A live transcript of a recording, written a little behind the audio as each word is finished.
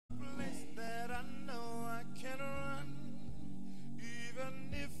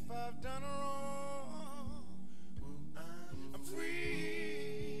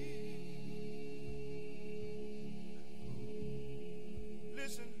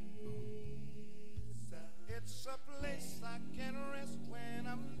It's a place I can rest when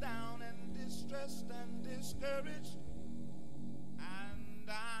I'm down and distressed and discouraged, and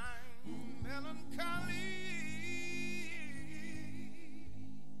I'm melancholy.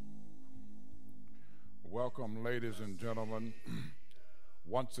 Welcome, ladies and gentlemen.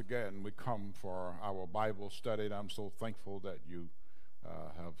 Once again, we come for our Bible study, and I'm so thankful that you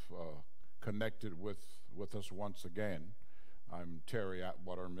have connected with us once again. I'm Terry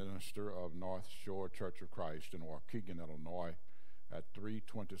Atwater, minister of North Shore Church of Christ in Waukegan, Illinois, at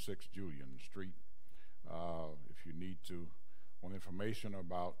 326 Julian Street. If you need want information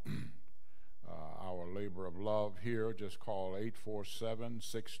about our labor of love here, just call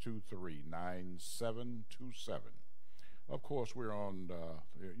 847-623-9727. Of course, we're on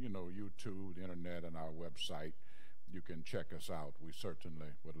YouTube, the internet, and our website. You can check us out. We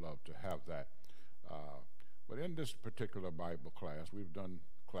certainly would love to have that. But in this particular Bible class, we've done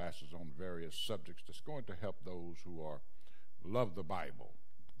classes on various subjects that's going to help those who love the Bible,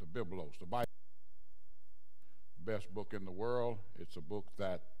 the Biblos, the Bible, the best book in the world. It's a book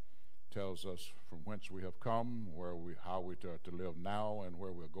that tells us from whence we have come, how we are to live now, and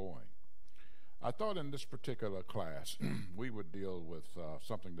where we're going. I thought in this particular class we would deal with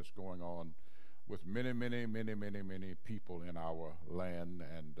something that's going on with many people in our land,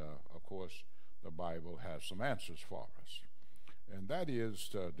 and of course the Bible has some answers for us, and that is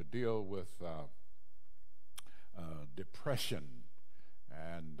to deal with depression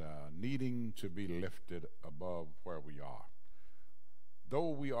and needing to be lifted above where we are.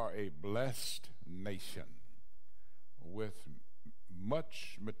 Though we are a blessed nation with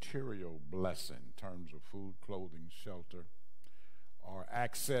much material blessing in terms of food, clothing, shelter, or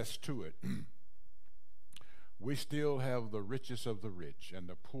access to it, we still have the richest of the rich and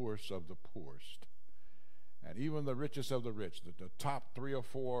the poorest of the poorest. And even the richest of the rich, the top 3 or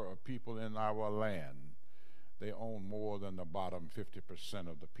 4 people in our land, they own more than the bottom 50%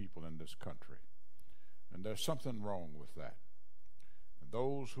 of the people in this country. And there's something wrong with that. And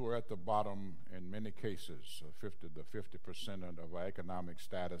those who are at the bottom, in many cases, the 50% of our economic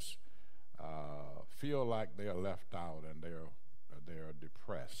status, feel like they are left out and they are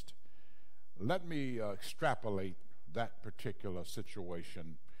depressed. Let me extrapolate that particular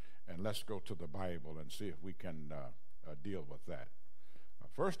situation, and let's go to the Bible and see if we can deal with that.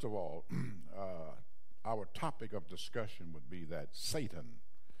 First of all, our topic of discussion would be that Satan,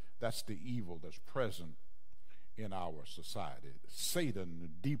 that's the evil that's present in our society.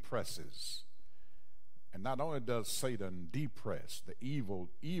 Satan depresses. And not only does Satan depress, the evil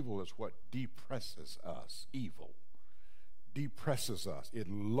is what depresses us. Evil depresses us. It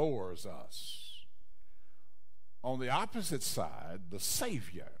lowers us. On the opposite side, the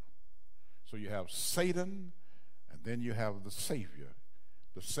Savior. So you have Satan, and then you have the Savior.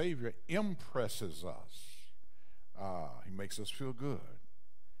 The Savior impresses us. He makes us feel good,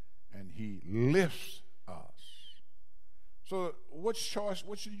 and he lifts us. So what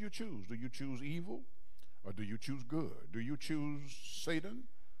should you choose? Do you choose evil, or do you choose good? Do you choose Satan,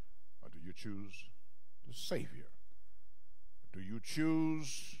 or do you choose the Savior? Do you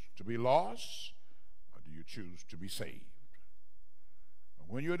choose to be lost, or do you choose to be saved?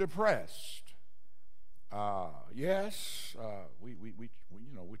 When you're depressed, we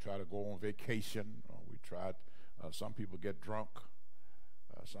try to go on vacation, or we try. Some people get drunk.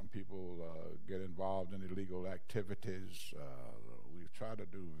 Some people get involved in illegal activities. We try to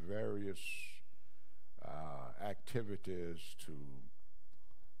do various activities to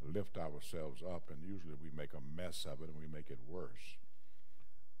lift ourselves up, and usually we make a mess of it and we make it worse.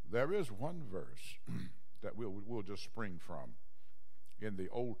 There is one verse that we'll just spring from in the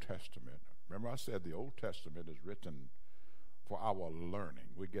Old Testament. Remember, I said the Old Testament is written for our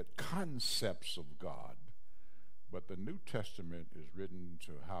learning. We get concepts of God, but the New Testament is written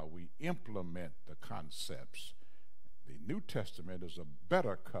to how we implement the concepts. The New Testament is a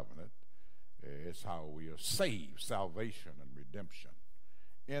better covenant. It's how we are saved, salvation and redemption.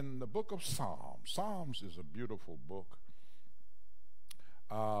 In the book of Psalms is a beautiful book.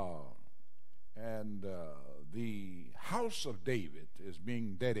 And the house of David is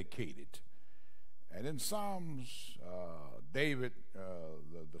being dedicated. And in Psalms, David,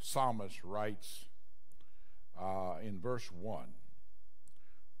 the psalmist, writes in verse 1,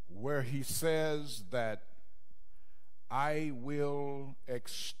 where he says that I will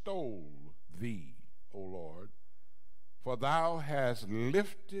extol thee, O Lord, for thou hast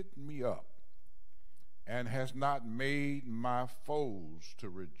lifted me up and hast not made my foes to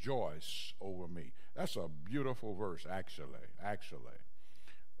rejoice over me. That's a beautiful verse, actually.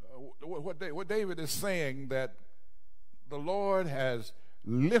 What David is saying, that the Lord has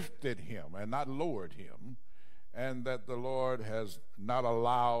lifted him and not lowered him, and that the Lord has not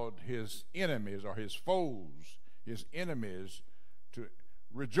allowed his enemies or his foes, his enemies, to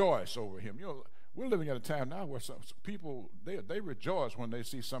rejoice over him. You know, we're living at a time now where some people, they rejoice when they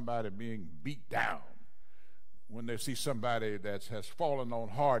see somebody being beat down, when they see somebody that has fallen on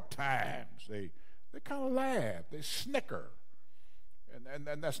hard times. They kind of laugh, they snicker,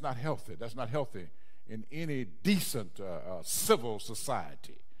 and that's not healthy. That's not healthy in any decent civil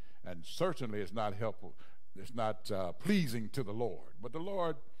society, and certainly it's not helpful. It's not pleasing to the Lord. But the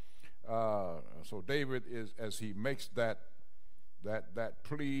Lord, so David is, as he makes that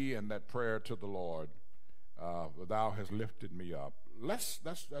plea and that prayer to the Lord, thou hast lifted me up. Let's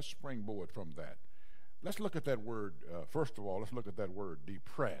springboard from that. Let's look at that word. First of all, let's look at that word,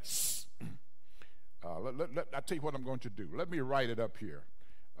 depress. I'll tell you what I'm going to do. Let me write it up here.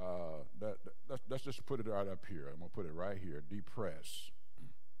 Let's just put it right up here. I'm going to put it right here, depress.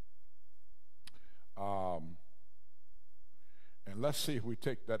 And let's see if we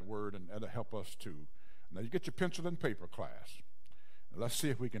take that word and it'll help us too. Now you get your pencil and paper, class. And let's see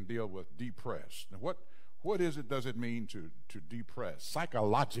if we can deal with depressed. Now what does it mean to depress?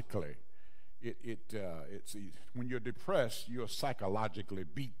 Psychologically, it's when you're depressed, you're psychologically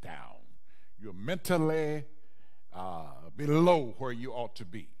beat down. You're mentally below where you ought to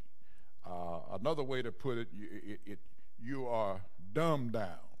be. Another way to put it, you are dumbed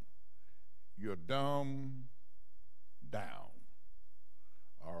down. You're dumbed down.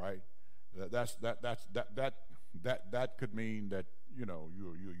 All right, that could mean that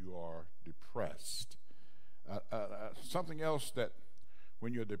you are depressed. Something else that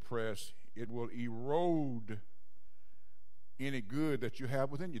when you're depressed, it will erode any good that you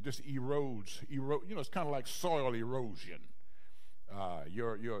have within you. Just erodes. It's kind of like soil erosion.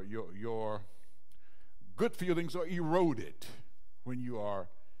 Your good feelings are eroded when you are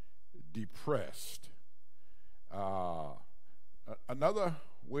depressed. Another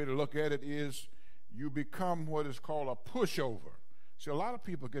way to look at it is you become what is called a pushover. See, a lot of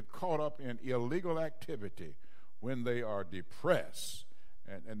people get caught up in illegal activity when they are depressed,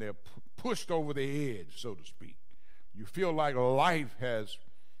 and they're pushed over the edge, so to speak. You feel like life has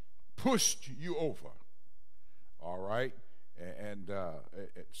pushed you over. All right, and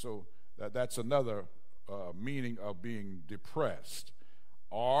so that's another meaning of being depressed.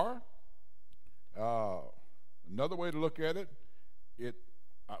 Or another way to look at it,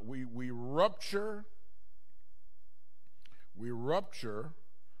 we rupture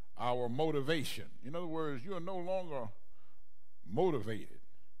our motivation. In other words, you are no longer motivated.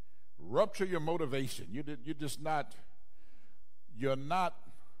 Rupture your motivation. You're not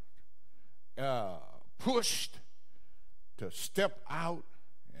pushed to step out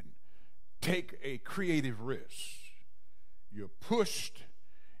and take a creative risk. You're pushed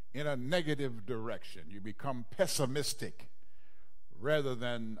in a negative direction. You become pessimistic rather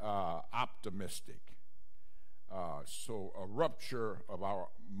than optimistic. So a rupture of our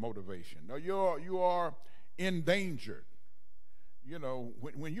motivation. Now you are endangered.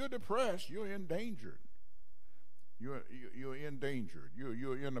 When you're depressed, you're endangered. You're endangered.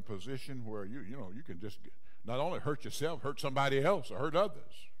 You're in a position where you can just not only hurt yourself, hurt somebody else, or hurt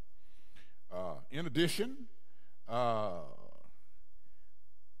others. In addition,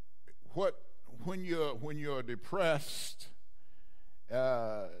 when you're depressed,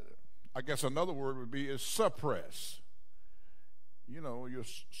 I guess another word would be is suppress. You're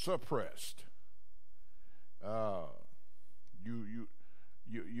suppressed.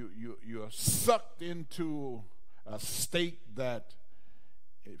 You're sucked into a state that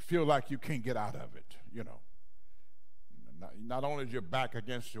it feels like you can't get out of it. Not only is your back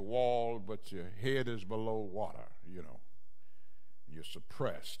against your wall, but your head is below water. You're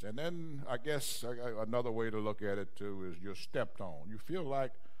suppressed. And then I guess another way to look at it too is you're stepped on. You feel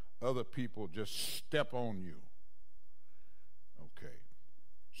like other people just step on you. Okay,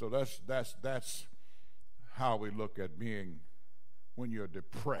 so that's how we look at being when you're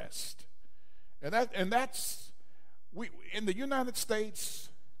depressed, and that's we in the United States,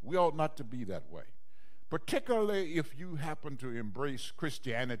 we ought not to be that way. Particularly if you happen to embrace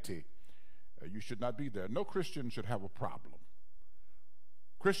Christianity, you should not be there. No Christian should have a problem.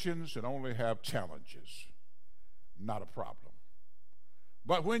 Christians should only have challenges, not a problem.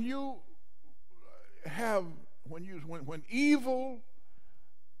 But when evil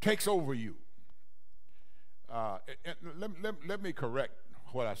takes over you, let me correct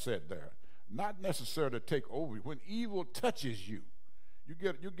what I said there. Not necessarily to take over you. When evil touches you,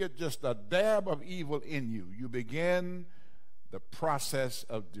 you get just a dab of evil in you. You begin the process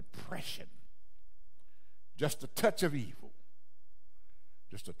of depression. Just a touch of evil.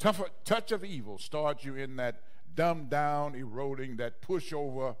 Just a touch of evil starts you in that dumbed down, eroding, that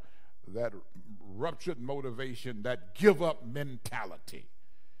pushover, that ruptured motivation, that give up mentality.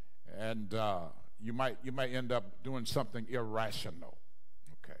 And you might end up doing something irrational.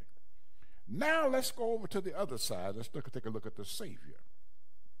 Okay. Now let's go over to the other side. Let's take a look at the Savior.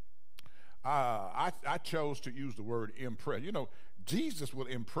 I chose to use the word impress. You know, Jesus will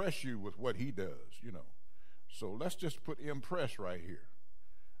impress you with what he does, you know. So let's just put impress right here,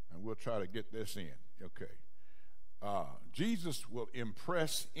 and we'll try to get this in. Okay. Jesus will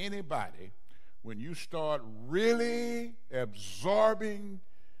impress anybody when you start really absorbing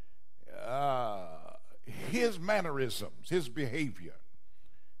his mannerisms, his behavior,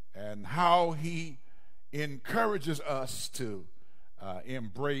 and how he encourages us to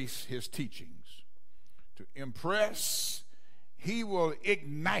embrace his teachings. To impress, he will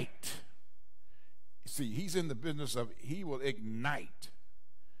ignite. See, he's in the business of, he will ignite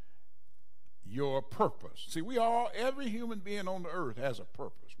your purpose. See, every human being on the earth has a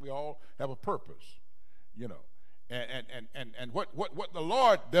purpose. We all have a purpose, you know. And what the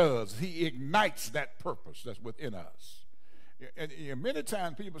Lord does, he ignites that purpose that's within us. And many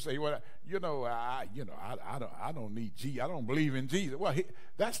times people say, well, I don't need Jesus. I don't believe in Jesus. Well,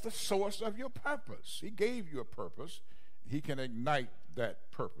 that's the source of your purpose. He gave you a purpose. He can ignite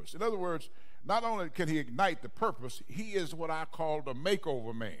that purpose. In other words, not only can he ignite the purpose, he is what I call the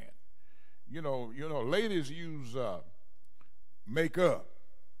makeover man. You know, ladies use makeup,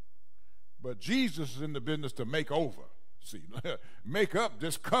 but Jesus is in the business to make over. See, makeup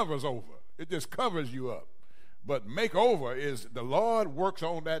just covers over. It just covers you up. But makeover is the Lord works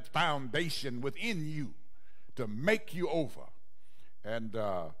on that foundation within you to make you over. And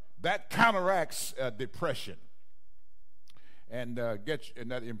that counteracts depression and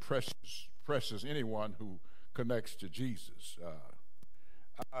that impresses anyone who connects to Jesus.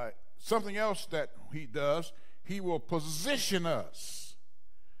 Something else that he does, he will position us.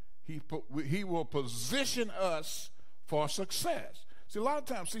 He will position us for success. See, a lot of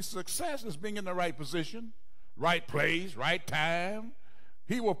times, success is being in the right position, right place, right time.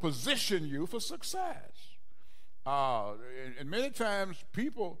 He will position you for success. And many times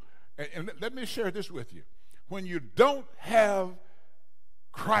people, and let me share this with you. When you don't have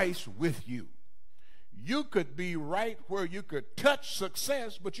Christ with you, you could be right where you could touch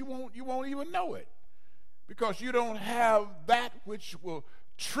success, but you won't even know it, because you don't have that which will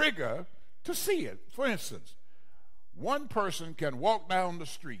trigger to see it. For instance, one person can walk down the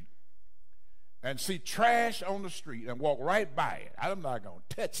street and see trash on the street and walk right by it. I'm not going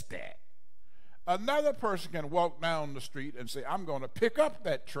to touch that. Another person can walk down the street and say, I'm going to pick up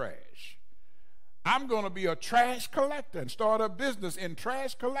that trash. I'm going to be a trash collector and start a business in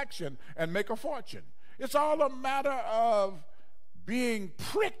trash collection and make a fortune. It's all a matter of being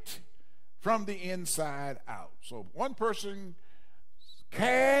pricked from the inside out. So one person's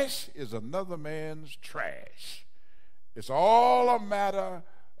cash is another man's trash. It's all a matter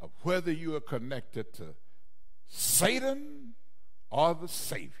of whether you are connected to Satan or the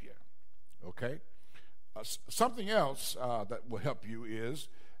Savior. Okay? Something else that will help you is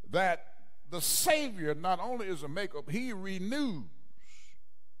that the Savior not only is a makeup, he renews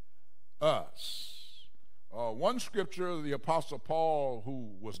us. One scripture, the Apostle Paul,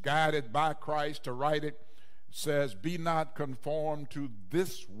 who was guided by Christ to write it, says, be not conformed to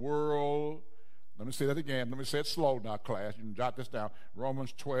this world. Let me say that again. Let me say it slow now, class. You can jot this down.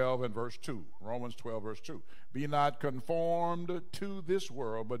 Romans 12 and verse 2. Romans 12, verse 2. Be not conformed to this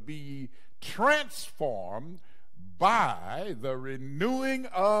world, but be ye transformed by the renewing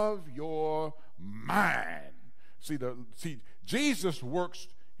of your mind. See, Jesus works,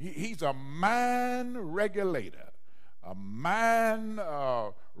 he's a mind regulator, a mind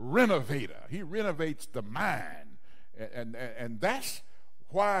renovator. He renovates the mind. And that's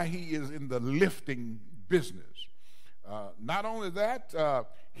why he is in the lifting business. Not only that,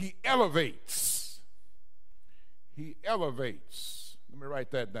 he elevates. He elevates. Let me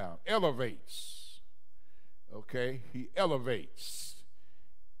write that down. Elevates. Okay? He elevates.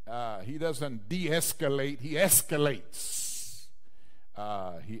 He doesn't de-escalate. He escalates.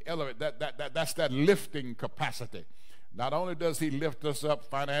 He elevates. That's that lifting capacity. Not only does he lift us up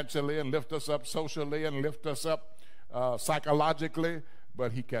financially and lift us up socially and lift us up psychologically,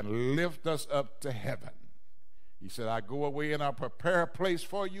 but he can lift us up to heaven. He said, I go away and I prepare a place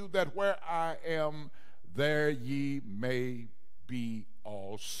for you, that where I am, there ye may be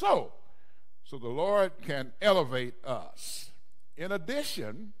also. So the Lord can elevate us. In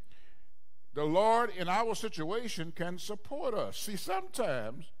addition, the Lord in our situation can support us. See,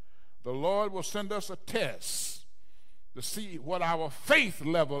 sometimes the Lord will send us a test to see what our faith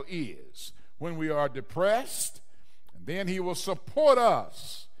level is when we are depressed, And then he will support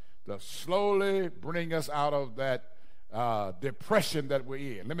us to slowly bring us out of that depression that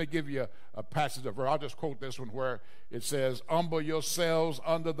we're in. Let me give you a passage of verse. I'll just quote this one where it says, humble yourselves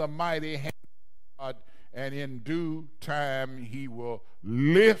under the mighty hand of God, and in due time he will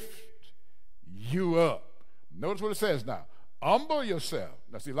lift you up. Notice what it says now. Humble yourself.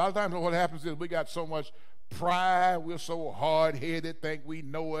 Now see, a lot of times what happens is we got so much pride, we're so hard-headed, think we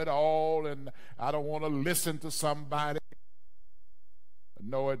know it all, and I don't want to listen to somebody,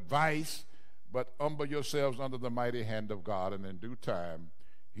 no advice. But humble yourselves under the mighty hand of God, and in due time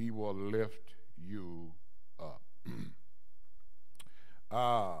he will lift you up.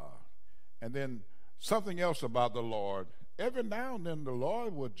 And then something else about the Lord. Every now and then the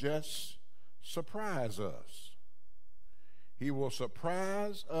Lord will just surprise us. He will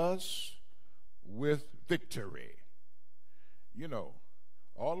surprise us with victory. You know,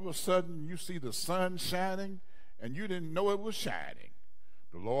 all of a sudden you see the sun shining and you didn't know it was shining.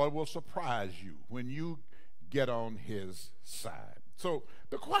 The Lord will surprise you when you get on his side. So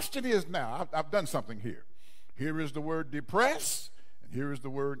the question is now, I've done something here. Here is the word depress, and here is the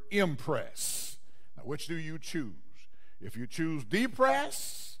word impress. Now, which do you choose? If you choose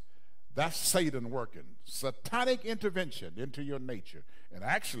depress, that's Satan working. Satanic intervention into your nature. And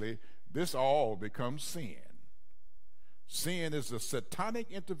actually, this all becomes sin. Sin is a satanic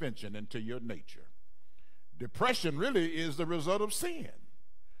intervention into your nature. Depression really is the result of sin.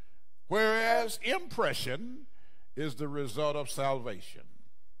 Whereas impression is the result of salvation.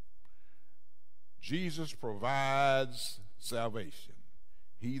 Jesus provides salvation.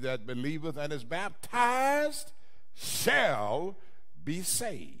 He that believeth and is baptized shall be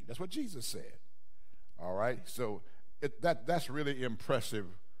saved. That's what Jesus said. All right, so that's really impressive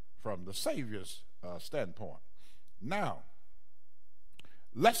from the Savior's standpoint. Now,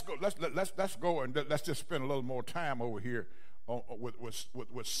 let's go and let's just spend a little more time over here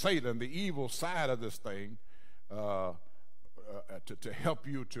with Satan, the evil side of this thing, to help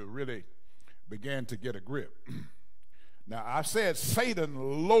you to really begin to get a grip. Now, I said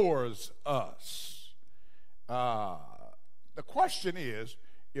Satan lures us. The question is,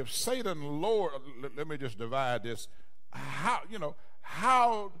 if Satan let me just divide this. How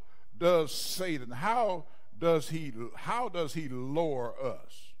does Satan? How does he lure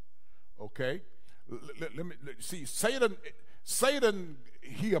us? Okay, let me see. Satan,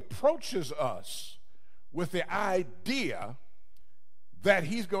 he approaches us with the idea that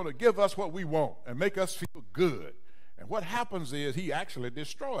he's going to give us what we want and make us feel good. And what happens is he actually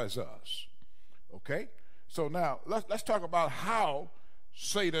destroys us. Okay? So now let's talk about how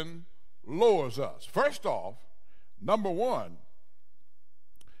Satan lures us. First off, number one,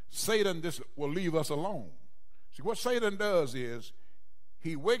 Satan just will leave us alone. See, what Satan does is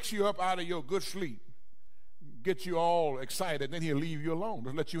he wakes you up out of your good sleep, get you all excited, then he'll leave you alone,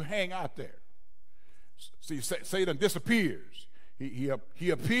 just let you hang out there. See, Satan disappears. He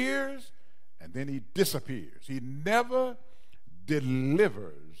appears and then he disappears. He never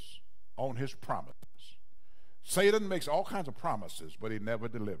delivers on his promises. Satan makes all kinds of promises, but he never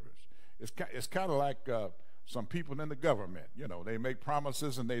delivers. It's kind of like some people in the government. You know, they make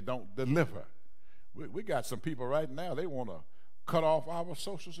promises and they don't deliver. We got some people right now, they want to cut off our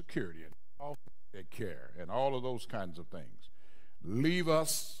Social Security and all their care and all of those kinds of things. Leave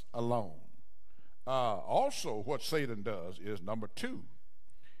us alone. Also, what Satan does is, number two,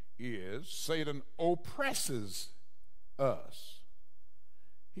 is Satan oppresses us.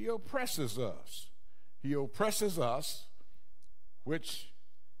 He oppresses us. He oppresses us, which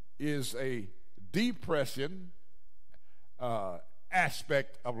is a depression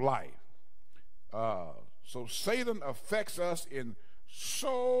aspect of life. So Satan affects us in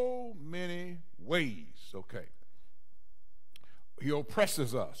so many ways, okay? He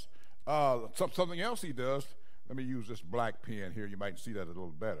oppresses us. Something else he does, let me use this black pen here, you might see that a little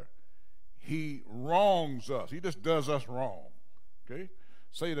better. He wrongs us. He just does us wrong, okay?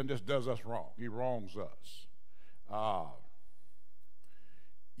 Satan just does us wrong. He wrongs us.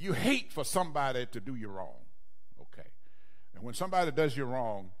 You hate for somebody to do you wrong, okay? And when somebody does you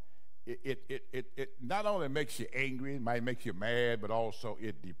wrong, it not only makes you angry, it might make you mad, but also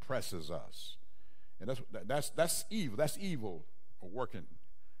it depresses us. And that's evil. That's evil working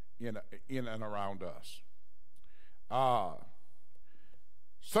in and around us.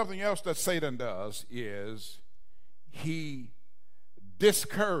 Something else that Satan does is he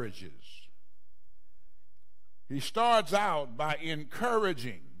discourages. He starts out by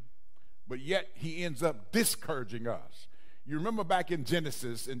encouraging, but yet he ends up discouraging us. You remember back in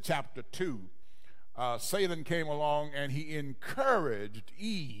Genesis in chapter 2, Satan came along and he encouraged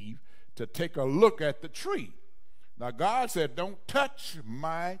Eve to take a look at the tree. Now, God said, don't touch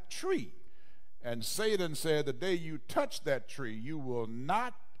my tree. And Satan said, the day you touch that tree, you will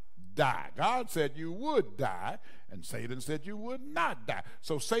not die. God said you would die, and Satan said you would not die.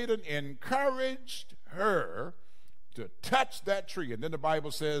 So Satan encouraged her to touch that tree. And then the Bible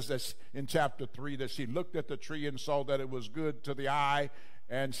says that in chapter 3 that she looked at the tree and saw that it was good to the eye,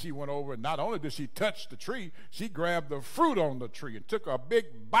 and she went over, and not only did she touch the tree, she grabbed the fruit on the tree and took a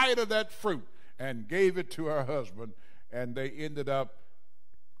big bite of that fruit and gave it to her husband, and they ended up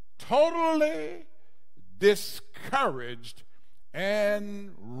totally discouraged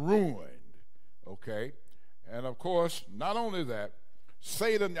and ruined. Okay? And of course, not only that,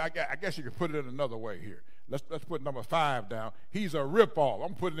 Satan, I guess you could put it in another way here. Let's put number 5 down. He's a ripoff.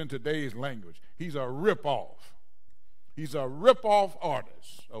 I'm putting it in today's language. He's a ripoff. He's a ripoff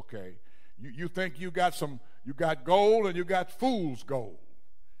artist. Okay? You think you got gold and you got fool's gold.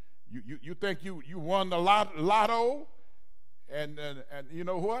 You think you won the lotto, and you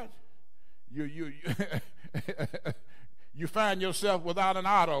know what? You you find yourself without an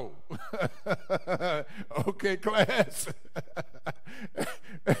auto. Okay, class.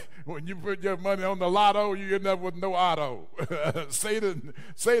 When you put your money on the lotto, you end up with no auto. Satan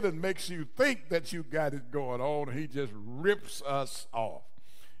makes you think that you got it going on, and he just rips us off.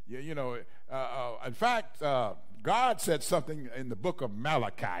 In fact, God said something in the book of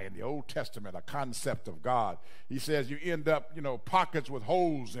Malachi in the Old Testament, a concept of God. He says you end up, pockets with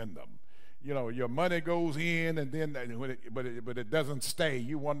holes in them. Your money goes in, and then but it doesn't stay.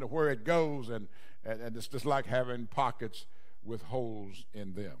 You wonder where it goes, and it's just like having pockets with holes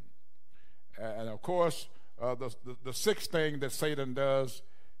in them. And of course, the sixth thing that Satan does,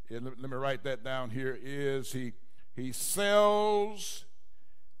 and let me write that down here, is he sells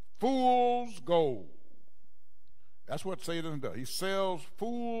fool's gold. That's what Satan does. He sells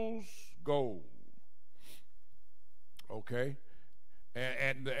fool's gold. Okay?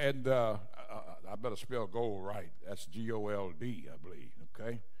 And I better spell gold right. That's G-O-L-D, I believe.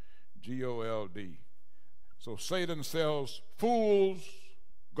 Okay? G-O-L-D. So Satan sells fool's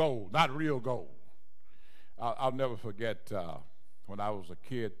gold, not real gold. I'll never forget when I was a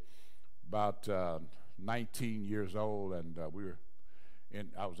kid, about 19 years old, and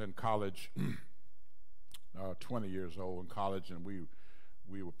I was in college, 20 years old in college, and we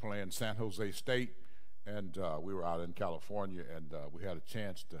were playing San Jose State. And we were out in California, and we had a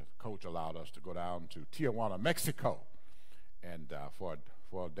chance. The coach allowed us to go down to Tijuana, Mexico. And for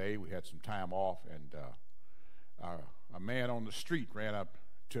a day, we had some time off, and a man on the street ran up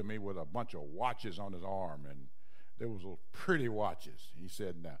to me with a bunch of watches on his arm, and they was little pretty watches. He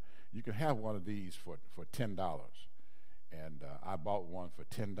said, "Now, you can have one of these for $10. And I bought one for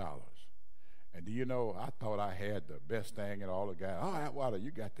 $10. And do you know, I thought I had the best thing, and all the guys, "Oh, Atwater,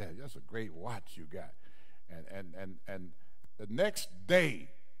 you got that. That's a great watch you got." And the next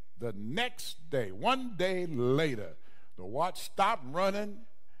day, 1 day later, the watch stopped running,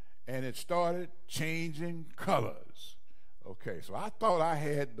 and it started changing colors. Okay, so I thought I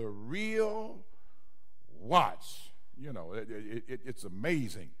had the real watch. It's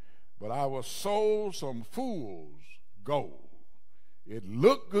amazing. But I was sold some fool's gold. It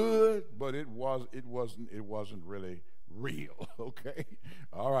looked good, but it wasn't really real. Okay,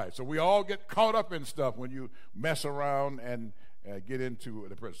 all right. So we all get caught up in stuff when you mess around and get into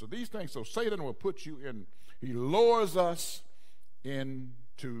depression. So these things. So Satan will put you in. He lures us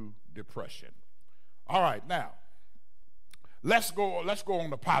into depression. All right, now let's go on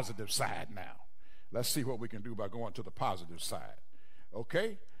the positive side. Now let's see what we can do by going to the positive side.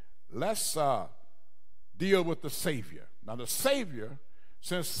 Okay, let's deal with the Savior. Now the Savior,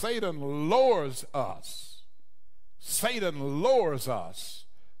 since Satan lures us,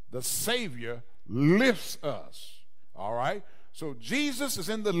 the Savior lifts us. All right? So Jesus is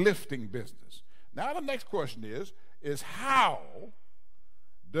in the lifting business. Now the next question is how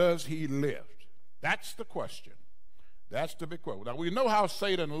does he lift? That's the question. That's the big question. Now we know how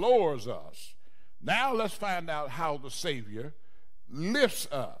Satan lures us. Now let's find out how the Savior lifts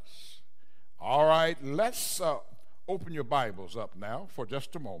us. All right, let's open your Bibles up now for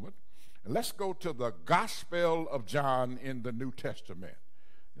just a moment. And let's go to the Gospel of John in the New Testament.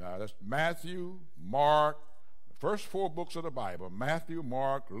 That's Matthew, Mark, the first 4 books of the Bible, Matthew,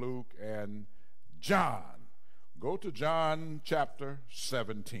 Mark, Luke, and John. Go to John chapter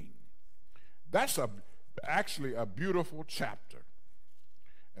 17. That's actually a beautiful chapter.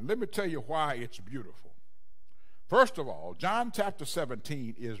 And let me tell you why it's beautiful. First of all, John chapter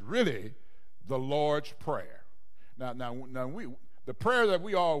 17 is really the Lord's Prayer. Now the prayer that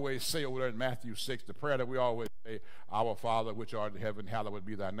we always say over there in Matthew 6, the prayer that we always say, "Our Father which art in heaven, hallowed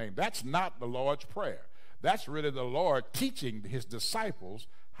be thy name," that's not the Lord's Prayer. That's really the Lord teaching his disciples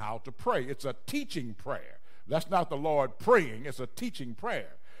how to pray. It's a teaching prayer. That's not the Lord praying. It's a teaching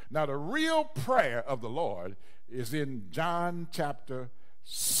prayer. Now, the real prayer of the Lord is in John chapter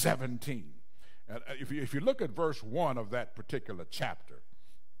 17. And if you look at verse 1 of that particular chapter,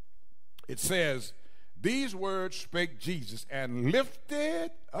 it says, "These words spake Jesus, and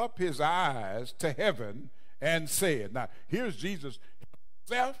lifted up his eyes to heaven, and said." Now, here's Jesus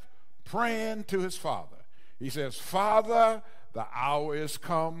himself praying to his Father. He says, "Father, the hour is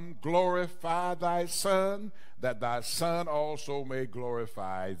come, glorify thy Son, that thy Son also may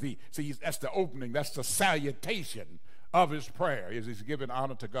glorify thee." See, that's the opening, that's the salutation of his prayer, is he's giving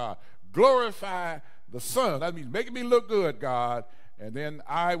honor to God. Glorify the Son. That means making me look good, God, and then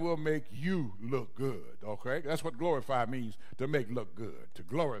I will make you look good, okay? That's what glorify means, to make look good, to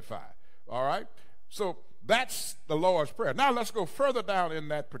glorify, all right? So that's the Lord's Prayer. Now let's go further down in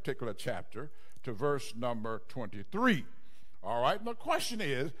that particular chapter to verse number 23. All right, the question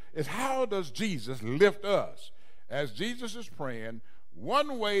is how does Jesus lift us? As Jesus is praying,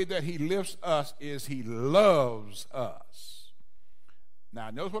 one way that he lifts us is he loves us. Now,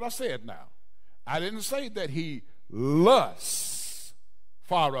 notice what I said now. I didn't say that he lusts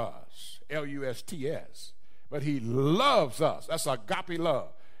for us, L-U-S-T-S, but he loves us. That's agape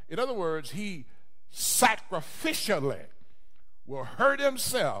love. In other words, he sacrificially will hurt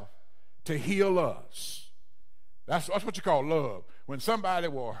himself to heal us. That's what you call love. When somebody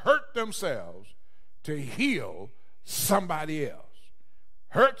will hurt themselves to heal somebody else.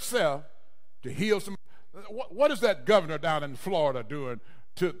 Hurt self to heal somebody. What is that governor down in Florida doing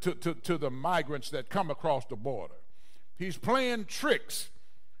to the migrants that come across the border? He's playing tricks.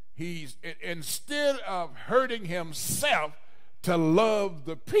 He's, instead of hurting himself to love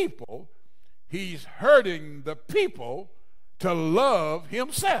the people, he's hurting the people to love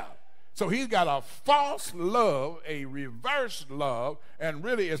himself. So he's got a false love, a reverse love, and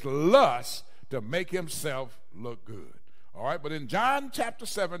really it's lust to make himself look good. All right, but in John chapter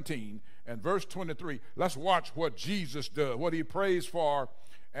 17 and verse 23, let's watch what Jesus does, what he prays for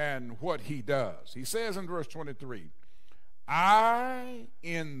and what he does. He says in verse 23, "I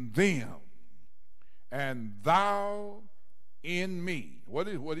in them and thou in me." What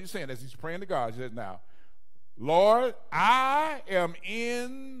is he saying as he's praying to God? He says, "Now, Lord, I am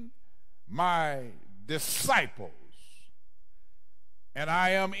in my disciples, and I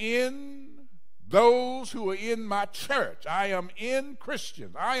am in those who are in my church. I am in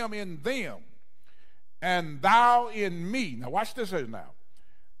Christians. I am in them, and thou in me." Now watch this now.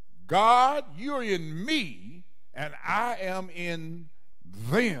 God, you're in me, and I am in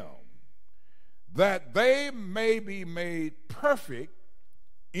them, that they may be made perfect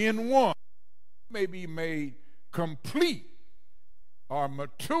in one, may be made complete or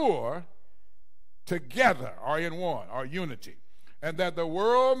mature together, or in one, or unity, and that the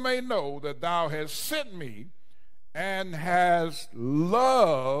world may know that thou hast sent me and hast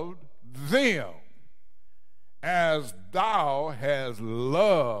loved them as thou hast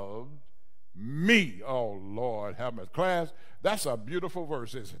loved me. Oh, Lord, have mercy. Class, that's a beautiful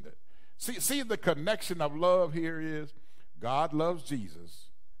verse, isn't it? See the connection of love here is God loves Jesus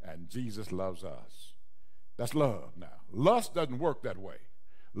and Jesus loves us. That's love now. Lust doesn't work that way.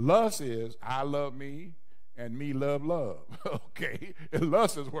 Lust is I love me and me love love. Okay? And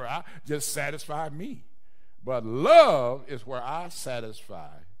lust is where I just satisfy me. But love is where I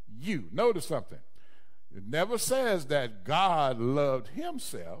satisfy you. Notice something. It never says that God loved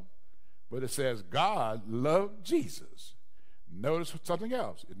himself, but it says God loved Jesus. Notice something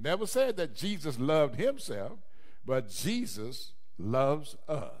else. It never said that Jesus loved himself, but Jesus loves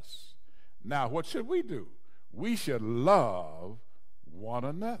us. Now, what should we do? We should love one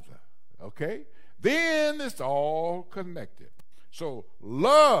another, okay? Then it's all connected. So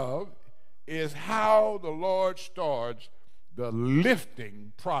love is how the Lord starts the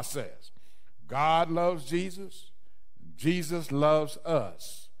lifting process. God loves Jesus. Jesus loves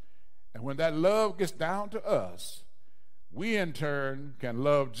us. And when that love gets down to us, we in turn can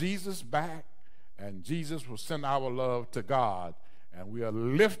love Jesus back, and Jesus will send our love to God, and we are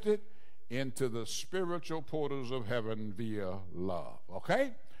lifted into the spiritual portals of heaven via love,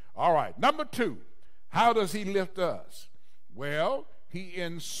 okay? All right, number 2, how does he lift us? Well, he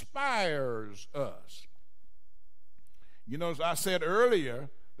inspires us. You know, as I said earlier,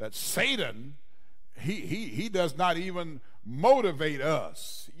 that Satan, he does not even motivate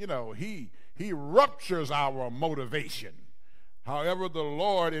us. You know, he ruptures our motivation. However, the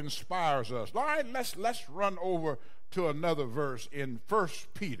Lord inspires us. All right, let's run over to another verse in 1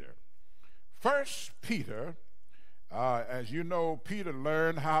 Peter. 1 Peter, as you know, Peter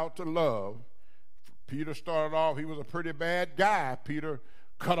learned how to love. Peter started off, he was a pretty bad guy. Peter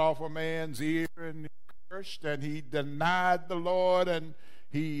cut off a man's ear and cursed, and he denied the Lord, and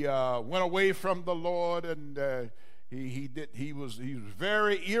he went away from the Lord, and he was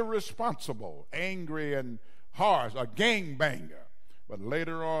very irresponsible, angry and harsh, a gangbanger. But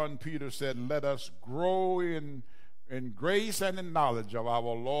later on, Peter said, let us grow in grace and in knowledge of our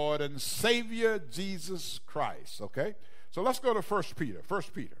Lord and Savior Jesus Christ. Okay? So let's go to 1 Peter. 1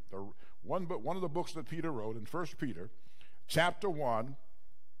 Peter, one of the books that Peter wrote, in 1 Peter, chapter 1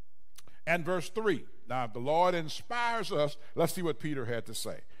 and verse 3. Now, if the Lord inspires us, let's see what Peter had to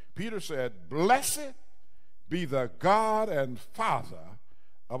say. Peter said, blessed be the God and Father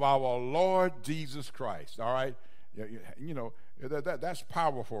of our Lord Jesus Christ. All right? You know, that's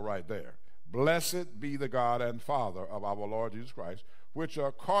powerful right there. Blessed be the God and Father of our Lord Jesus Christ, which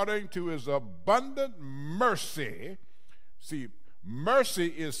according to his abundant mercy, see, mercy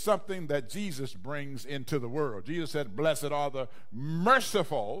is something that Jesus brings into the world. Jesus said, blessed are the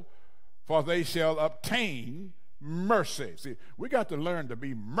merciful, for they shall obtain mercy. See, we got to learn to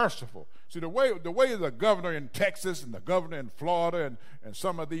be merciful. See, the way the governor in Texas and the governor in Florida and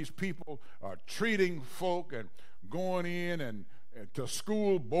some of these people are treating folk and going in and to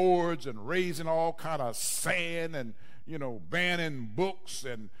school boards and raising all kind of sand and, you know, banning books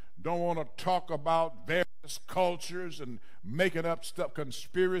and don't want to talk about various cultures and making up stuff,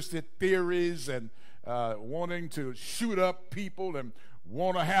 conspiracy theories, and wanting to shoot up people and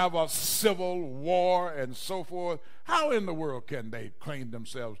want to have a civil war and so forth. How in the world can they claim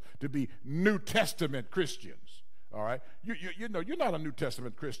themselves to be New Testament Christians? All right? You know, you're not a New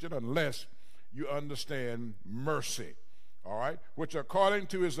Testament Christian unless you understand mercy. All right? Which according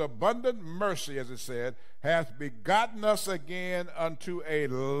to his abundant mercy, as it said, hath begotten us again unto a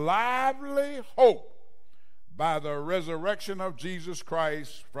lively hope by the resurrection of Jesus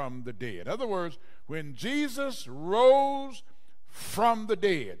Christ from the dead. In other words, when Jesus rose from the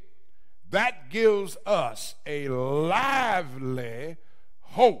dead, that gives us a lively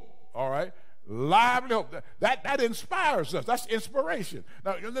hope. All right? Lively hope. That inspires us. That's inspiration.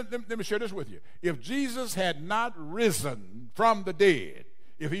 Now, let me share this with you. If Jesus had not risen from the dead,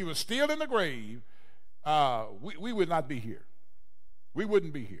 if he was still in the grave, we would not be here. We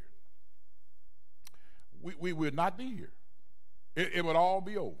wouldn't be here. We would not be here. It would all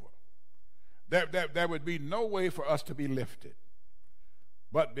be over. There would be no way for us to be lifted.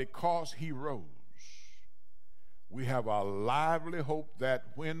 But because he rose, we have a lively hope that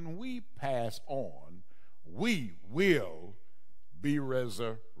when we pass on, we will be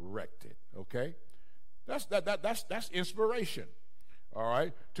resurrected. Okay? That's inspiration. All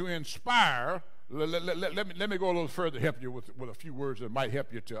right? To inspire, let me go a little further, help you with a few words that might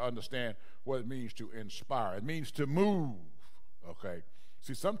help you to understand what it means to inspire. It means to move. Okay?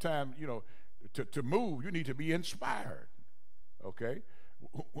 See, sometimes, you know, to move, you need to be inspired. Okay?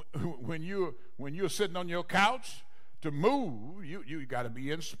 When you're sitting on your couch, to move, you got to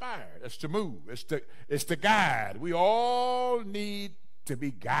be inspired. It's to move. It's to guide. We all need to be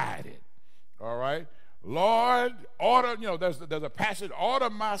guided. All right, Lord, order. You know, there's a passage.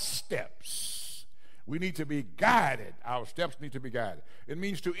 Order my steps. We need to be guided. Our steps need to be guided. It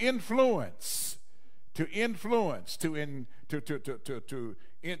means to influence. To influence. To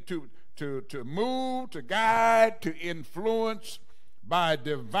move. To guide. To influence. By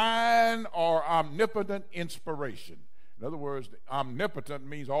divine or omnipotent inspiration. In other words, omnipotent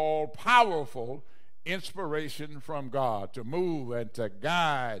means all-powerful inspiration from God to move and to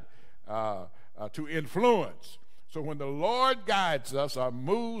guide, to influence. So when the Lord guides us or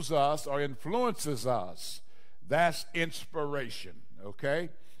moves us or influences us, that's inspiration, okay?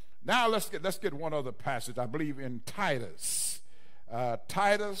 Now let's get one other passage, I believe in Titus.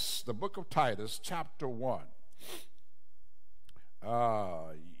 Titus, the book of Titus, chapter 1.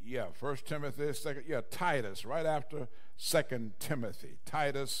 1 Timothy, Titus, right after 2 Timothy.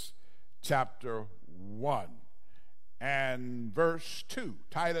 Titus chapter 1 and verse 2.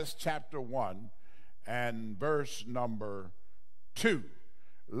 Titus chapter 1 and verse number 2.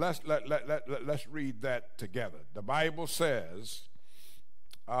 Let's read that together. The Bible says,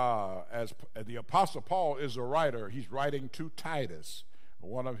 as the Apostle Paul is a writer, he's writing to Titus,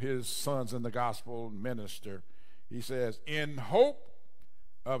 one of his sons in the gospel minister. He says, in hope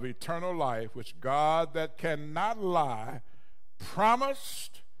of eternal life, which God that cannot lie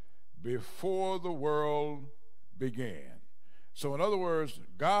promised before the world began. So in other words,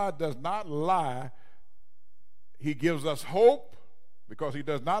 God does not lie. He gives us hope because he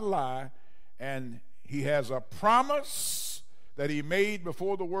does not lie, and he has a promise that he made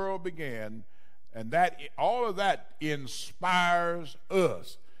before the world began, and that all of that inspires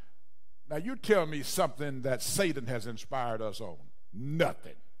us. Now, you tell me something that Satan has inspired us on.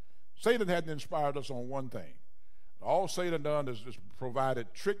 Nothing. Satan hadn't inspired us on one thing. All Satan done is just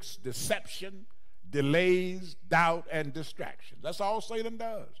provided tricks, deception, delays, doubt, and distraction. That's all Satan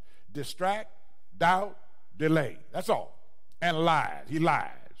does. Distract, doubt, delay. That's all. And lies. He lies.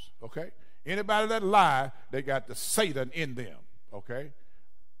 Okay? Anybody that lie, they got the Satan in them. Okay?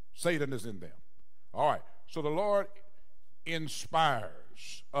 Satan is in them. All right. So the Lord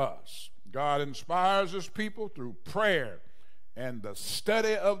inspires us. God inspires his people through prayer and the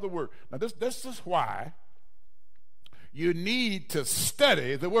study of the word. Now, this is why you need to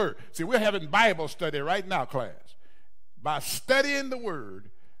study the word. See, we're having Bible study right now, class. By studying the word,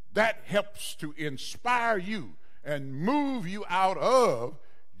 that helps to inspire you and move you out of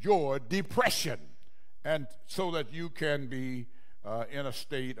your depression, and so that you can be in a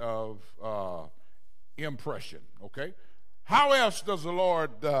state of impression. Okay? How else does the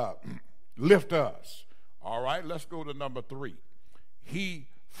Lord lift us? All right, let's go to number 3. He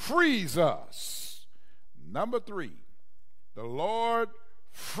frees us. Number 3, the Lord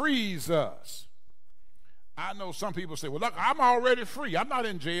frees us. I know some people say, well, look, I'm already free. I'm not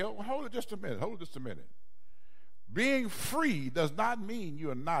in jail. Well, hold it just a minute. Being free does not mean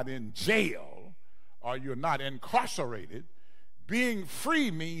you're not in jail or you're not incarcerated. Being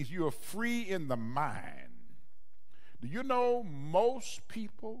free means you're free in the mind. Do you know most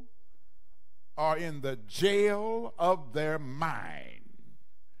people are in the jail of their mind?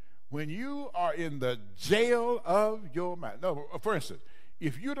 When you are in the jail of your mind. No, for instance,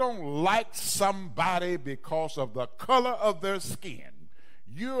 if you don't like somebody because of the color of their skin,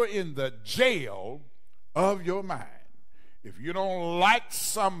 you're in the jail of your mind. If you don't like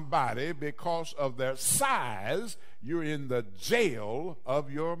somebody because of their size, you're in the jail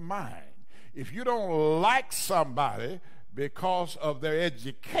of your mind. If you don't like somebody because of their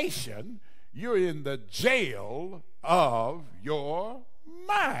education, you're in the jail of your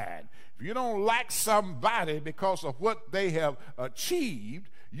mind. If you don't like somebody because of what they have achieved,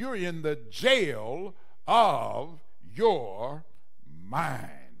 you're in the jail of your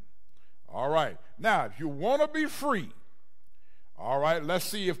mind. All right. Now, if you want to be free, all right, let's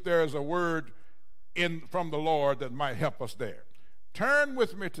see if there's a word from the Lord that might help us there. Turn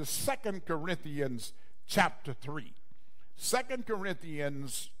with me to 2 Corinthians chapter 3. 2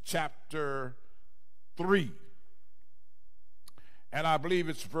 Corinthians chapter 3. And I believe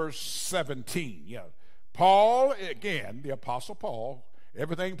it's verse 17. Yeah. Paul, again, the Apostle Paul,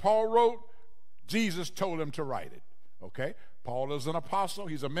 everything Paul wrote, Jesus told him to write it. Okay? Paul is an apostle,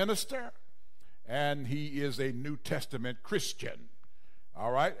 he's a minister, and he is a New Testament Christian.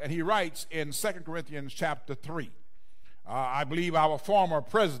 All right? And he writes in 2 Corinthians chapter 3. I believe our former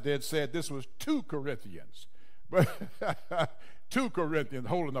president said this was 2 Corinthians. But 2 Corinthians,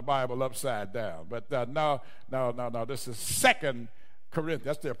 holding the Bible upside down. But no, this is 2 Corinthians.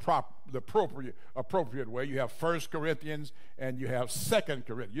 That's the appropriate way. You have 1 Corinthians and you have 2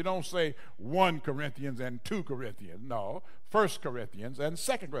 Corinthians. You don't say 1 Corinthians and 2 Corinthians. No, 1 Corinthians and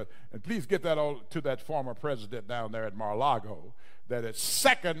 2 Corinthians. And please get that all to that former president down there at Mar-a-Lago, that it's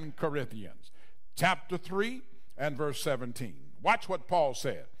 2 Corinthians, chapter 3 and verse 17. Watch what Paul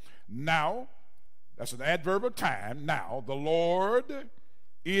said. Now, that's an adverb of time. Now, the Lord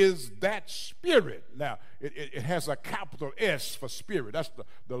is that Spirit. Now, it has a capital S for Spirit.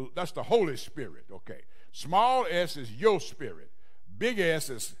 That's the Holy Spirit, okay. Small s is your Spirit. Big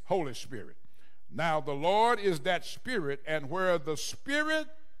S is Holy Spirit. Now, the Lord is that Spirit, and where the Spirit,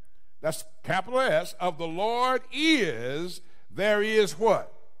 that's capital S, of the Lord is, there is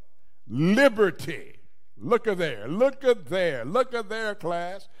what? Liberty. Look at there,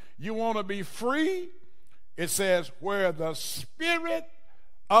 class. You want to be free? It says, where the Spirit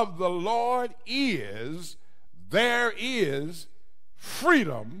of the Lord is, there is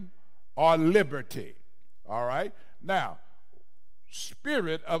freedom or liberty. All right? Now,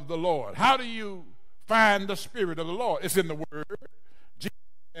 Spirit of the Lord. How do you find the Spirit of the Lord? It's in the Word. Jesus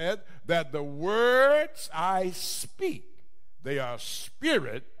said that the words I speak, they are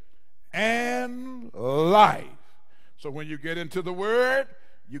spirit and life. So when you get into the Word,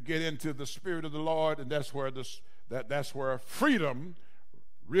 you get into the Spirit of the Lord, and that's where freedom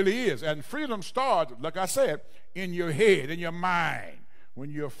really is. And freedom starts, like I said, in your head, in your mind. When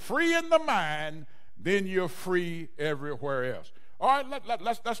you're free in the mind, then you're free everywhere else. All right,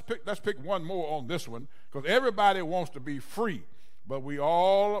 let's pick one more on this one, because everybody wants to be free, but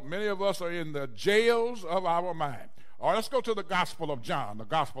many of us are in the jails of our mind. All right, let's go to the Gospel of John.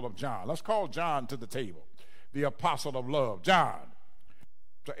 Let's call John to the table, the apostle of love. John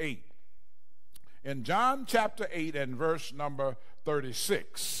chapter 8. In John chapter 8 and verse number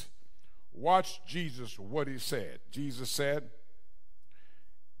 36, Watch Jesus, what he said. Jesus said,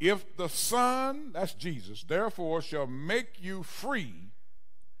 if the Son, that's Jesus, therefore shall make you free,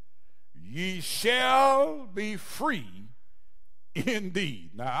 ye shall be free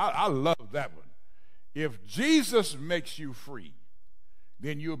indeed. Now, I love that one. If Jesus makes you free,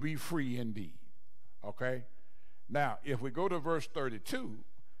 then you'll be free indeed. Okay? Now, if we go to verse 32,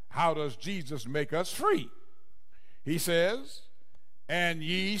 how does Jesus make us free? He says, and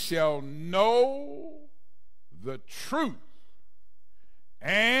ye shall know the truth,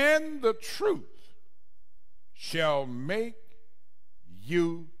 and the truth shall make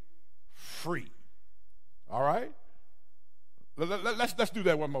you free. All right? Let's do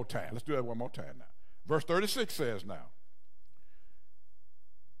that one more time. Let's do that one more time now. Verse 36 says now,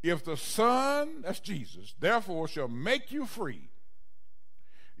 if the Son, that's Jesus, therefore shall make you free,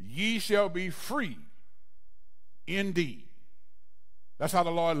 ye shall be free indeed. That's how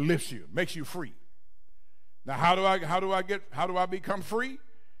the Lord lifts you, makes you free. Now, how do I become free?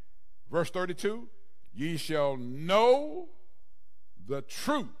 Verse 32, ye shall know the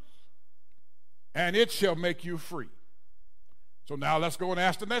truth, and it shall make you free. So now let's go and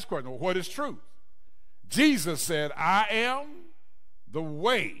ask the next question. Well, what is truth? Jesus said, I am the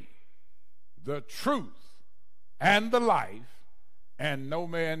way, the truth, and the life, and no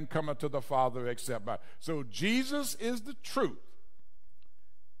man cometh to the Father except by. So Jesus is the truth,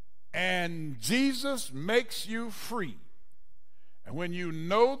 and Jesus makes you free. And when you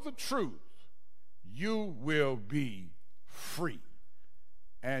know the truth, you will be free,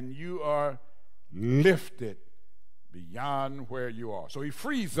 and you are lifted beyond where you are. So he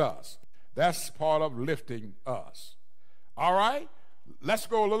frees us. That's part of lifting us. All right? Let's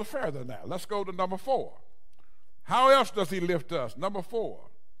go a little further now. Let's go to number 4. How else does he lift us? Number 4.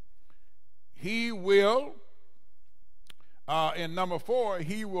 He will, in number 4,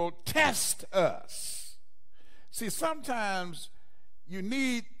 he will test us. See, sometimes you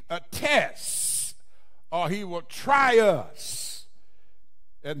need a test, or he will try us.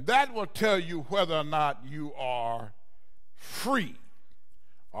 And that will tell you whether or not you are free.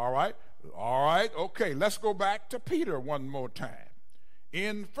 All right? All right, okay, let's go back to Peter one more time.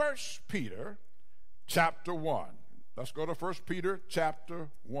 In 1 Peter chapter 1. Let's go to 1 Peter chapter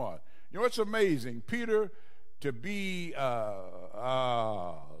 1. You know, it's amazing. Peter, to be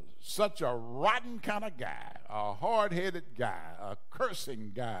such a rotten kind of guy, a hard-headed guy, a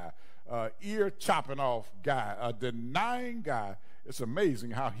cursing guy, ear-chopping off guy, a denying guy, it's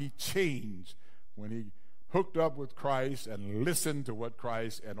amazing how he changed when he hooked up with Christ and listened to what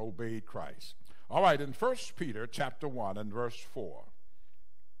Christ and obeyed Christ. All right, in 1 Peter chapter 1 and verse 4,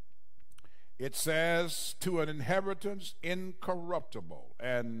 it says, to an inheritance incorruptible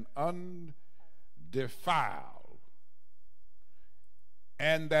and undefiled,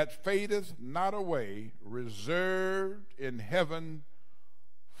 and that fadeth not away, reserved in heaven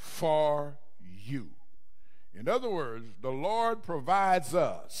for you. In other words, the Lord provides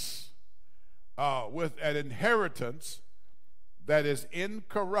us with an inheritance that is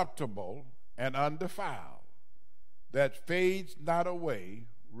incorruptible and undefiled, that fades not away,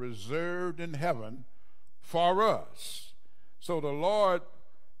 reserved in heaven for us. So the Lord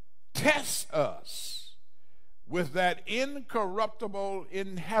tests us with that incorruptible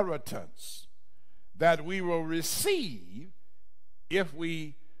inheritance that we will receive if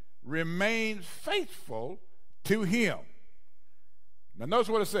we remain faithful to him. Now notice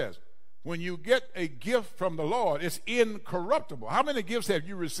what it says. When you get a gift from the Lord, it's incorruptible. How many gifts have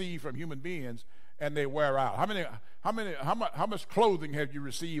you received from human beings and they wear out? How much clothing have you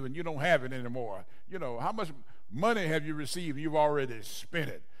received and you don't have it anymore? You know, how much money have you received and you've already spent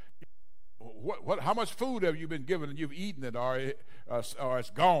it? How much food have you been given and you've eaten it or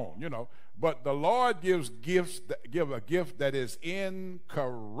it's gone? You know, but the Lord gives give a gift that is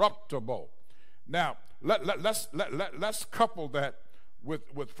incorruptible. Now let's couple that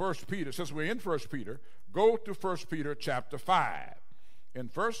with 1 Peter. Since we're in 1 Peter, go to 1 Peter chapter 5. In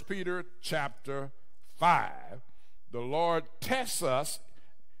 1 Peter chapter 5, the Lord tests us.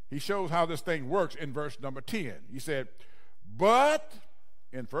 He shows how this thing works in verse number 10. He said, but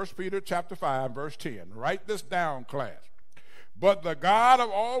in 1 Peter chapter 5, verse 10, write this down, class. But the God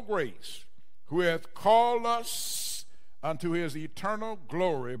of all grace, who hath called us unto his eternal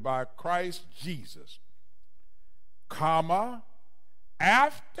glory by Christ Jesus, comma,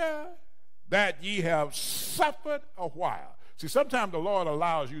 after that ye have suffered a while. See, sometimes the Lord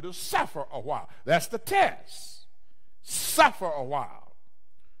allows you to suffer a while. That's the test. Suffer a while.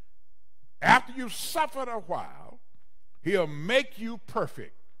 After you've suffered a while, he'll make you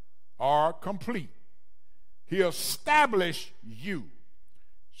perfect or complete. He'll establish you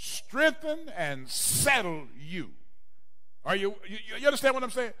strengthen and settle you. Are you understand what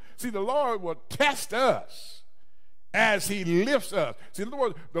I'm saying? See, the Lord will test us as he lifts us. See, in other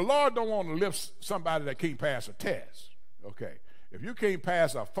words, the Lord don't want to lift somebody that can't pass a test. Okay. If you can't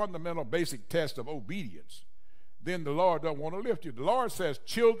pass a fundamental basic test of obedience, then the Lord don't want to lift you. The Lord says,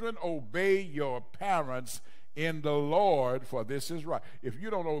 children, obey your parents in the Lord, for this is right. If you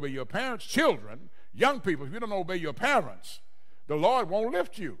don't obey your parents, children, young people, if you don't obey your parents, the Lord won't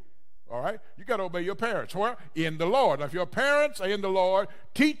lift you. All right? You got to obey your parents. Where? In the Lord. Now, if your parents are in the Lord,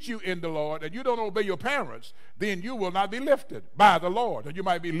 teach you in the Lord, and you don't obey your parents, then you will not be lifted by the Lord. And you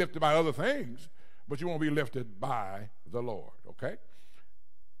might be lifted by other things, but you won't be lifted by the Lord. Okay?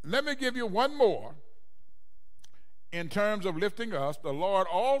 Let me give you one more. In terms of lifting us, the Lord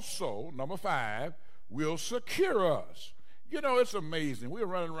also, number 5, will secure us. You know, it's amazing. We're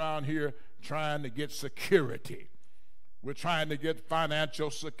running around here trying to get security. We're trying to get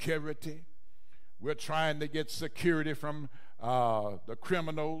financial security. We're trying to get security from the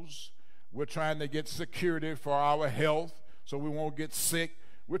criminals. We're trying to get security for our health so we won't get sick.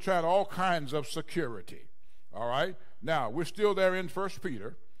 We're trying all kinds of security. All right? Now, we're still there in 1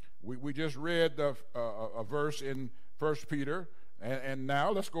 Peter. We just read a verse in 1 Peter, and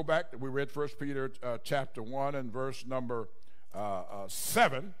now let's go back. We read 1 Peter chapter 1 and verse number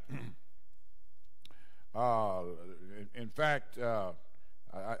 7. In fact,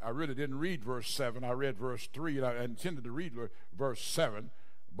 I really didn't read verse 7. I read verse 3, and I intended to read verse 7.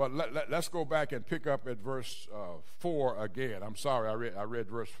 But let's go back and pick up at verse 4 again. I'm sorry, I read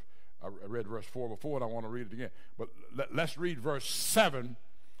verse 4 before, and I want to read it again. But let's read verse 7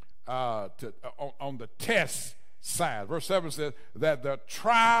 on the test side. Verse 7 says that the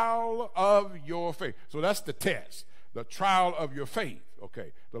trial of your faith. So that's the test, the trial of your faith.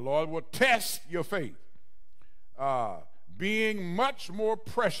 Okay, the Lord will test your faith. Being much more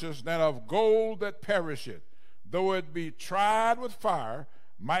precious than of gold that perisheth, though it be tried with fire,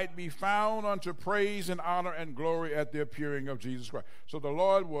 might be found unto praise and honor and glory at the appearing of Jesus Christ. So the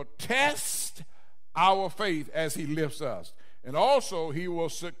Lord will test our faith as he lifts us. And also he will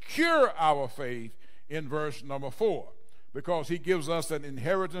secure our faith in verse number 4, because he gives us an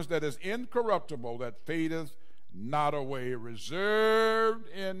inheritance that is incorruptible, that fadeth not away, reserved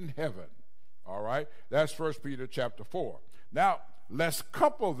in heaven. All right? That's 1 Peter chapter 4. Now, let's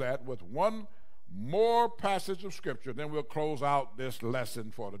couple that with one more passage of Scripture, then we'll close out this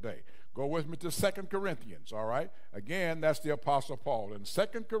lesson for today. Go with me to 2 Corinthians, all right? Again, that's the Apostle Paul. In 2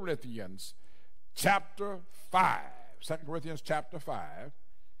 Corinthians chapter 5, 2 Corinthians chapter 5,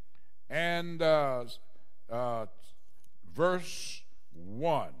 and verse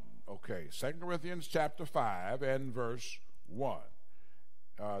 1. Okay, 2 Corinthians chapter 5 and verse 1.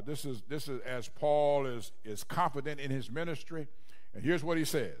 This is as Paul is confident in his ministry, and here's what he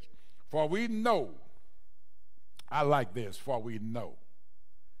says. For we know, I like this, for we know.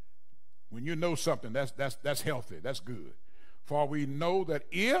 When you know something, that's healthy, that's good. For we know that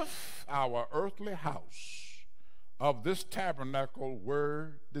if our earthly house of this tabernacle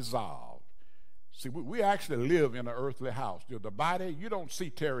were dissolved. See, we actually live in an earthly house. The body, you don't see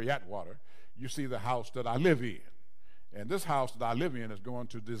Terry Atwater. You see the house that I live in. And this house that I live in is going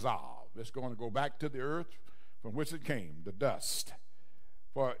to dissolve. It's going to go back to the earth from which it came, the dust.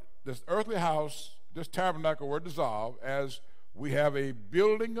 For this earthly house, this tabernacle were dissolved, as we have a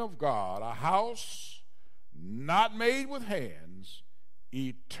building of God, a house not made with hands,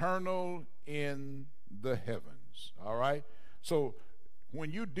 eternal in the heavens. All right? So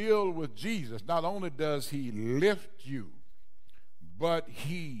when you deal with Jesus, not only does he lift you, but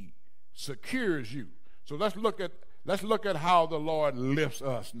he secures you. So let's look at how the Lord lifts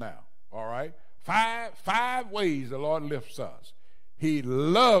us now. All right? Five ways the Lord lifts us. He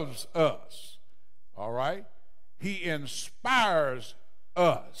loves us. All right? He inspires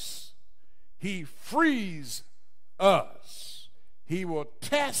us. He frees us. He will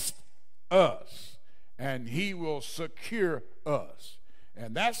test us. And he will secure us.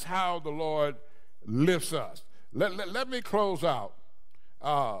 And that's how the Lord lifts us. Let me close out.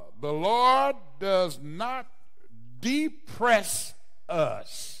 The Lord does not depress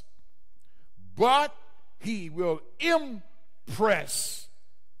us, but he will impress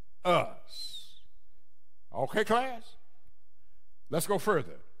us. Okay, class? Let's go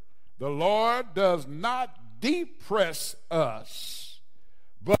further. The Lord does not depress us,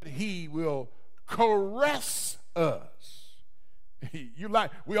 but he will caress us.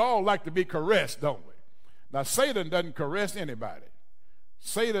 We all like to be caressed, don't we? Now, Satan doesn't caress anybody.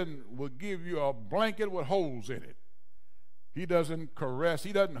 Satan will give you a blanket with holes in it. He doesn't caress,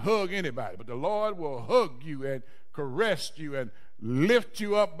 he doesn't hug anybody, but the Lord will hug you and caress you and lift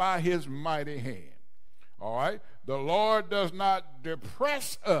you up by his mighty hand. All right? The Lord does not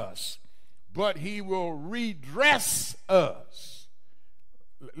depress us, but he will redress us.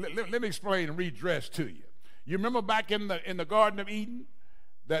 Let me explain redress to you. You remember back in the Garden of Eden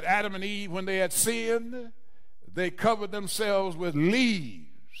that Adam and Eve, when they had sinned, they covered themselves with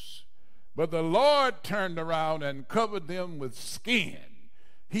leaves. But the Lord turned around and covered them with skin.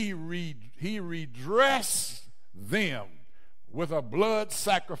 He redressed them with a blood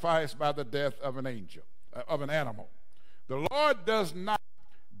sacrifice by the death of an animal. The Lord does not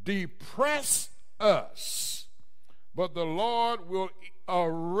depress us, but the Lord will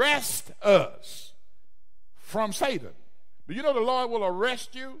arrest us from Satan. Do you know the Lord will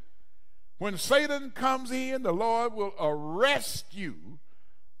arrest you? When Satan comes in, the Lord will arrest you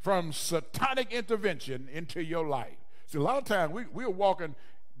from satanic intervention into your life. See, a lot of times we're walking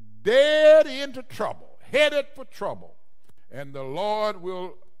dead into trouble, headed for trouble, and the Lord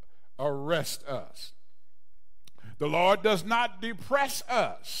will arrest us. The Lord does not depress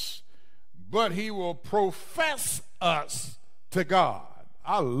us, but he will profess us to God.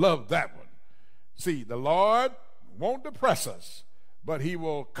 I love that one. See, the Lord won't depress us, but he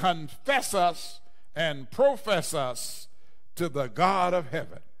will confess us and profess us to the God of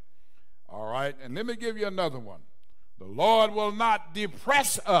heaven. All right, and let me give you another one. The Lord will not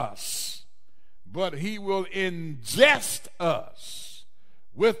depress us, but he will ingest us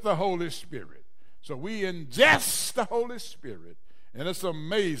with the Holy Spirit. So we ingest the Holy Spirit, and it's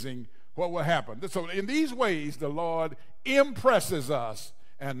amazing what will happen. So in these ways, the Lord impresses us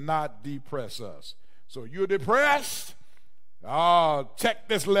and not depress us. So you're depressed? Check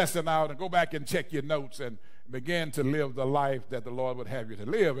this lesson out and go back and check your notes and begin to live the life that the Lord would have you to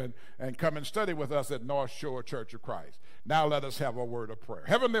live, and come and study with us at North Shore Church of Christ. Now let us have a word of prayer.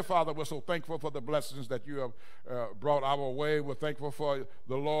 Heavenly Father, we're so thankful for the blessings that you have brought our way. We're thankful for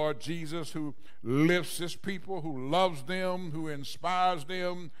the Lord Jesus, who lifts his people, who loves them, who inspires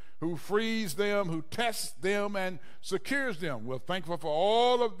them, who frees them, who tests them and secures them. We're thankful for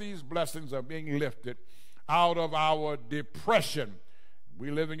all of these blessings are being lifted out of our depression.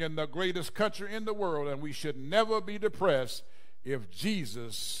 We're living in the greatest country in the world, and we should never be depressed if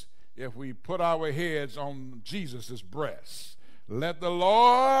we put our heads on Jesus' breast. Let the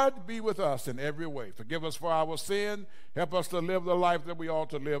Lord be with us in every way. Forgive us for our sin. Help us to live the life that we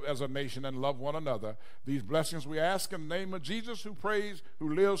ought to live as a nation and love one another. These blessings we ask in the name of Jesus, who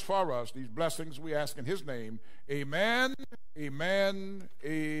lives for us. These blessings we ask in his name. Amen, amen,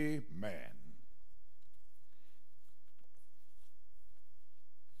 amen.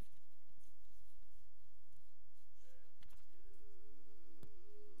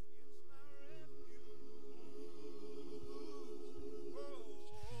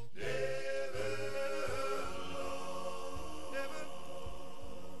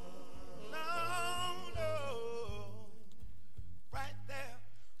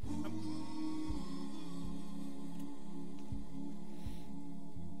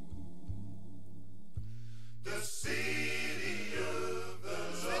 The